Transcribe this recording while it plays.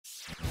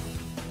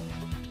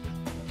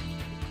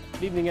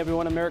Good evening,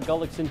 everyone. I'm Eric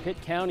Gullickson.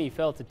 Pitt County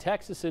fell to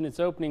Texas in its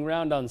opening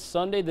round on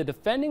Sunday. The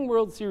defending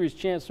World Series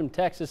champs from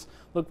Texas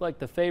look like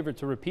the favorite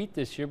to repeat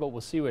this year, but we'll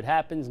see what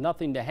happens.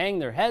 Nothing to hang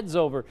their heads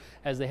over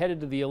as they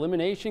headed to the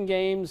elimination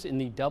games in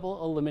the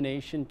double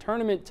elimination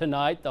tournament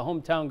tonight. The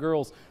hometown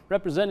girls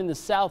representing the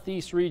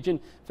Southeast region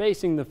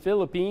facing the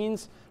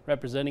Philippines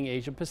representing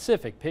Asia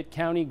Pacific. Pitt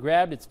County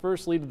grabbed its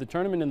first lead of the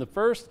tournament in the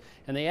first,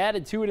 and they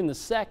added to it in the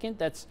second.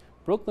 That's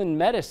Brooklyn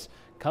Metis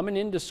coming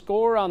in to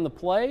score on the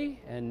play,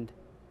 and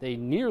they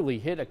nearly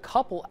hit a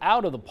couple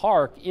out of the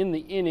park in the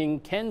inning.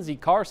 Kenzie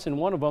Carson,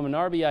 one of them, an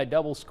RBI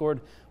double, scored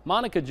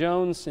Monica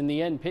Jones. In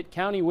the end, Pitt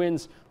County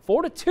wins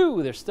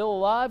 4-2. They're still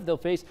alive. They'll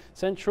face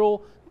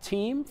Central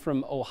team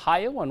from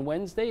Ohio on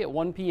Wednesday at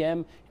 1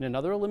 p.m. in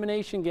another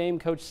elimination game.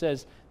 Coach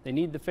says they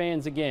need the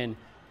fans again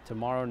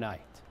tomorrow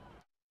night.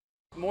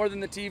 More than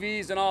the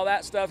TVs and all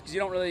that stuff, because you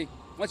don't really,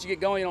 once you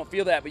get going, you don't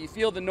feel that, but you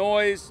feel the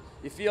noise,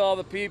 you feel all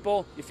the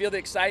people, you feel the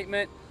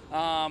excitement.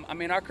 I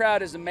mean, our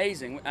crowd is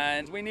amazing,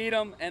 and we need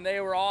them, and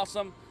they were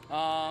awesome,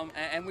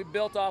 and we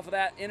built off of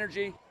that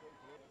energy.